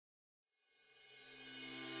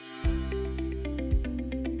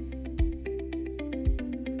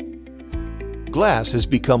Glass has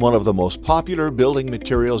become one of the most popular building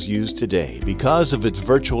materials used today because of its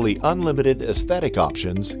virtually unlimited aesthetic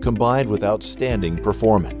options combined with outstanding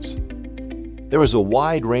performance. There is a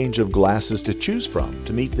wide range of glasses to choose from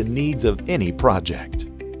to meet the needs of any project.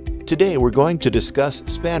 Today we're going to discuss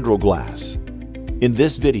Spandrel Glass. In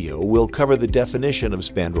this video, we'll cover the definition of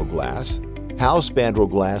Spandrel Glass, how Spandrel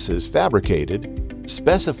Glass is fabricated,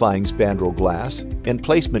 specifying Spandrel Glass, and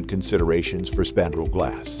placement considerations for Spandrel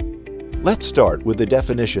Glass. Let's start with the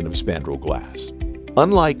definition of Spandrel Glass.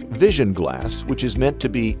 Unlike vision glass, which is meant to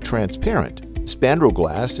be transparent, Spandrel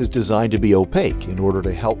Glass is designed to be opaque in order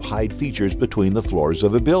to help hide features between the floors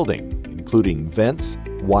of a building, including vents,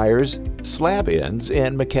 wires, slab ends,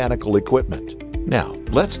 and mechanical equipment. Now,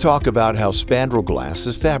 let's talk about how Spandrel Glass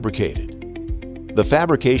is fabricated. The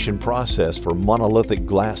fabrication process for monolithic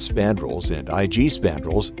glass spandrels and IG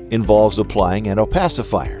spandrels involves applying an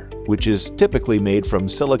opacifier, which is typically made from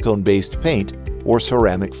silicone-based paint or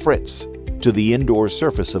ceramic frits, to the indoor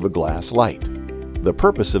surface of a glass light. The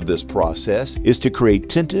purpose of this process is to create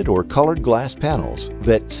tinted or colored glass panels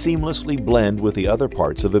that seamlessly blend with the other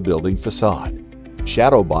parts of a building facade.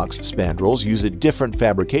 Shadow box spandrels use a different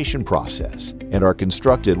fabrication process and are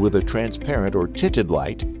constructed with a transparent or tinted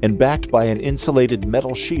light and backed by an insulated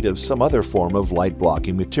metal sheet of some other form of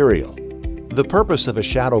light-blocking material. The purpose of a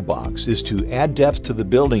shadow box is to add depth to the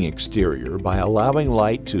building exterior by allowing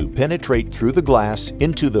light to penetrate through the glass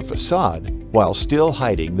into the facade while still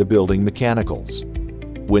hiding the building mechanicals.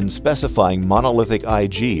 When specifying monolithic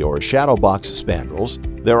IG or shadow box spandrels,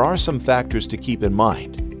 there are some factors to keep in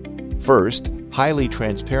mind. First, highly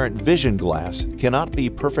transparent vision glass cannot be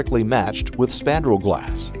perfectly matched with Spandrel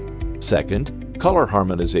Glass. Second, color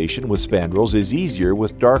harmonization with spandrels is easier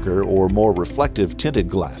with darker or more reflective tinted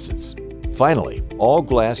glasses. Finally, all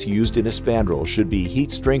glass used in a spandrel should be heat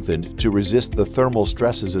strengthened to resist the thermal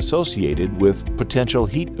stresses associated with potential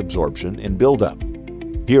heat absorption and buildup.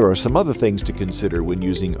 Here are some other things to consider when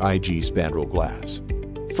using IG spandrel glass.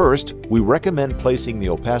 First, we recommend placing the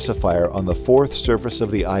opacifier on the fourth surface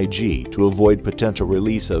of the IG to avoid potential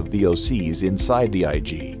release of VOCs inside the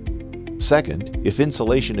IG. Second, if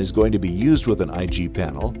insulation is going to be used with an IG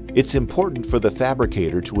panel, it's important for the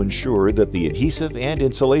fabricator to ensure that the adhesive and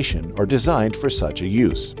insulation are designed for such a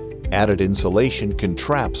use. Added insulation can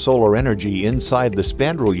trap solar energy inside the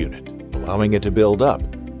spandrel unit, allowing it to build up,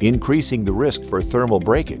 increasing the risk for thermal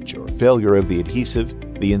breakage or failure of the adhesive,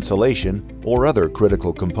 the insulation, or other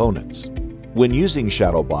critical components. When using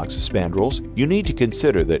shadow box spandrels, you need to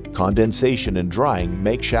consider that condensation and drying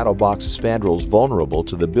make shadow box spandrels vulnerable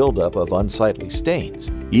to the buildup of unsightly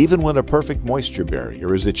stains, even when a perfect moisture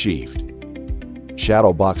barrier is achieved.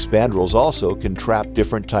 Shadow box spandrels also can trap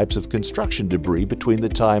different types of construction debris between the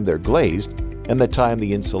time they're glazed and the time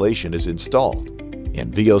the insulation is installed,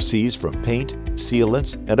 and VOCs from paint,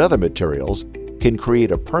 sealants, and other materials can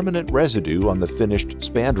create a permanent residue on the finished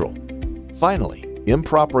spandrel. Finally,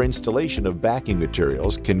 improper installation of backing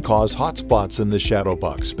materials can cause hot spots in the shadow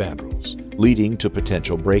box spandrels, leading to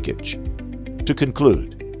potential breakage. To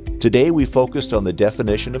conclude, today we focused on the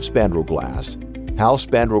definition of Spandrel Glass, how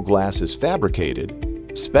Spandrel Glass is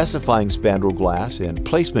fabricated, specifying Spandrel Glass, and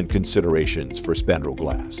placement considerations for Spandrel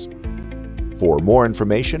Glass. For more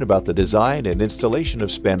information about the design and installation of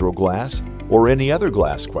Spandrel Glass or any other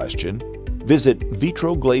glass question, visit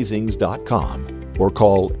vitroglazings.com or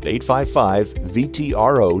call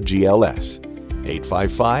 855-VTRO-GLS,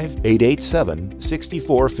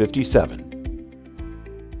 855-887-6457.